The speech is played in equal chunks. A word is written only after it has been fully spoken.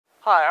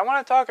Hi, I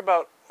want to talk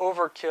about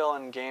overkill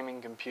in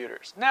gaming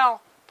computers.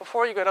 Now,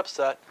 before you get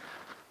upset,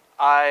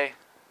 I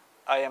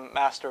am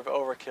master of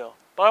overkill.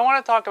 But I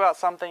want to talk about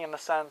something in the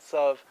sense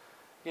of,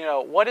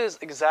 what is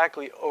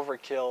exactly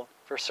overkill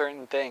for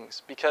certain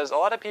things? Because a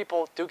lot of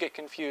people do get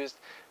confused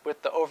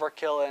with the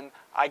overkill and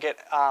I get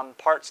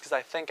parts because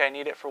I think I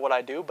need it for what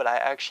I do, but I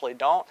actually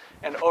don't.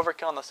 And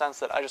overkill in the sense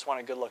that I just want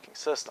a good looking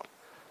system.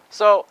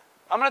 So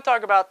I'm going to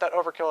talk about that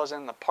overkill is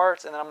in the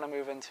parts, and then I'm going to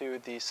move into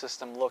the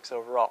system looks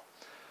overall.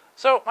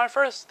 So my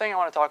first thing I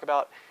want to talk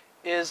about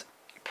is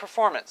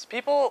performance.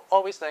 People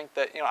always think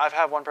that, I've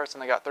had one person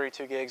that got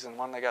 32 gigs and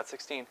one that got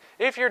 16.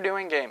 If you're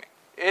doing gaming,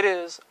 it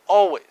is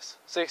always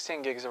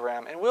 16 gigs of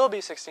RAM and will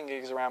be 16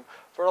 gigs of RAM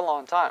for a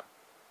long time.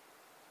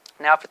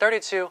 Now for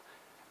 32,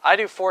 I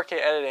do 4K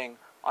editing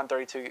on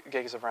 32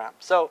 gigs of RAM.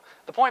 So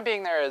the point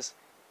being there is,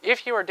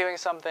 if you are doing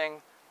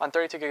something on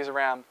 32 gigs of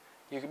RAM,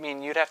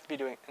 you'd have to be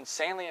doing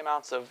insanely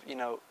amounts of,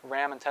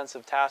 RAM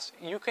intensive tasks.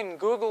 You can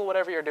Google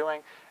whatever you're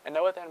doing and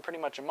know within pretty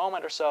much a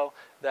moment or so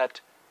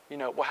that,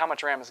 how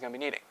much RAM is going to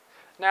be needing.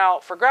 Now,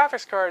 for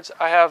graphics cards,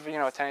 I have, a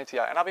 1080 Ti,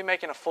 and I'll be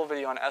making a full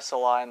video on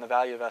SLI and the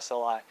value of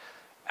SLI.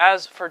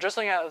 As for just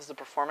looking at it as the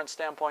performance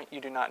standpoint,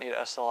 you do not need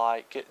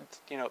SLI.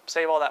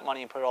 Save all that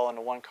money and put it all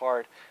into one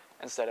card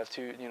instead of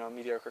two,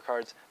 mediocre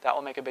cards. That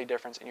will make a big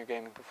difference in your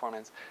gaming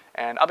performance.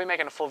 And I'll be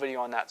making a full video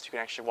on that so you can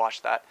actually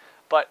watch that.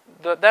 But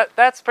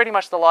that's pretty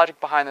much the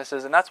logic behind this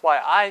is, and that's why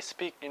I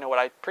speak, what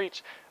I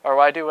preach, or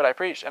why I do what I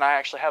preach, and I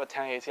actually have a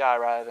 1080 Ti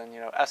rather than,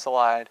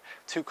 SLI'd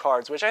 2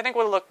 cards, which I think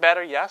would look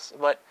better, yes,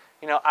 but,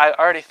 I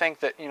already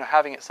think that,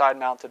 having it side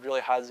mounted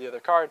really hides the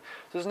other card.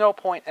 So there's no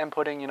point in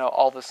putting,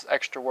 all this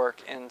extra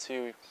work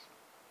into,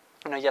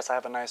 yes, I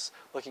have a nice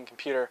looking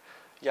computer.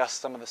 Yes,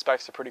 some of the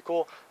specs are pretty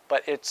cool,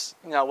 but it's,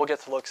 we'll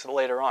get to looks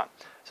later on.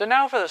 So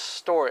now for the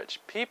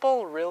storage.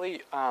 People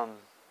really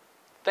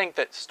think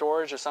that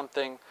storage is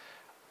something,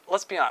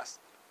 let's be honest,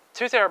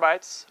 2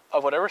 terabytes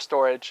of whatever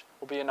storage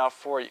will be enough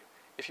for you.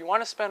 If you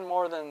want to spend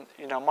more than,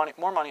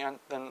 more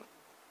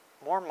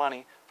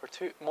money for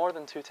more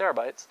than 2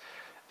 terabytes,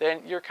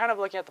 then you're kind of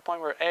looking at the point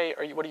where,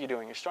 what are you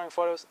doing? You're storing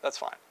photos? That's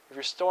fine. If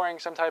you're storing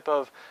some type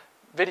of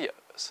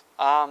videos,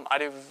 I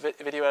do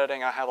video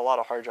editing, I have a lot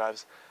of hard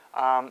drives.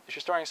 If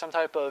you're storing some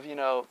type of,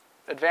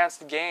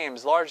 advanced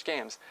games, large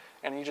games,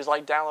 and you just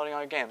like downloading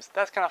all your games,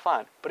 that's kind of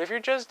fine. But if you're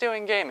just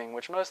doing gaming,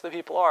 which most of the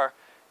people are,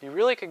 you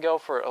really could go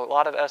for a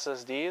lot of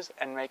SSDs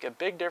and make a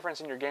big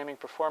difference in your gaming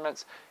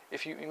performance.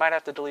 If you might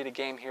have to delete a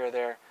game here or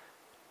there,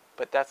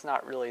 but that's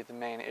not really the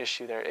main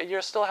issue there.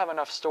 You'll still have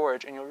enough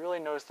storage, and you'll really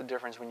notice the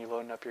difference when you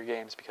load up your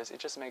games, because it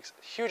just makes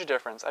a huge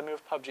difference. I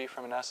moved PUBG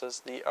from an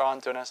SSD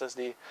onto an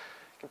SSD,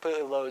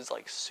 completely loads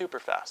like super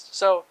fast.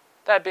 So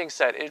that being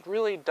said, it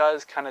really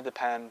does kind of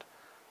depend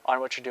on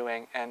what you're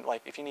doing and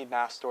like if you need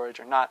mass storage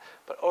or not.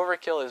 But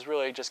overkill is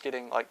really just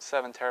getting like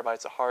 7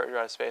 terabytes of hard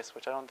drive space,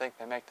 which I don't think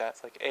they make that.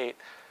 It's like 8.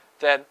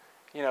 Then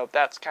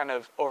that's kind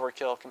of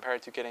overkill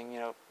compared to getting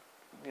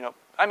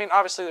I mean,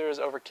 obviously there is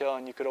overkill,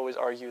 and you could always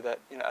argue that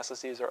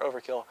SSDs are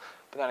overkill.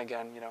 But then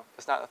again,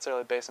 it's not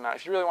necessarily a base amount.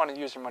 If you really want to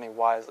use your money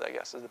wisely, I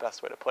guess is the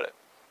best way to put it.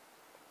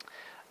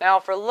 Now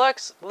for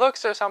looks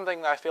are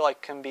something that I feel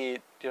like can be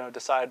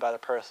decided by the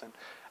person.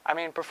 I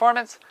mean,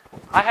 performance,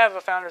 I have a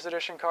Founders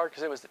Edition card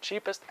because it was the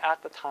cheapest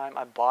at the time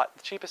I bought,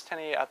 the cheapest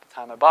 1080 at the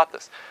time I bought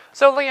this.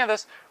 So looking at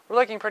this, we're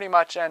looking pretty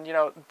much, and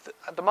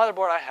the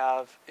motherboard I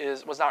have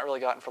was not really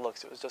gotten for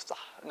looks. It was just the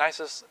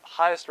nicest,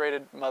 highest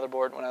rated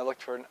motherboard when I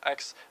looked for an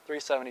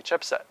X370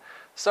 chipset.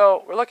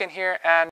 So we're looking here, and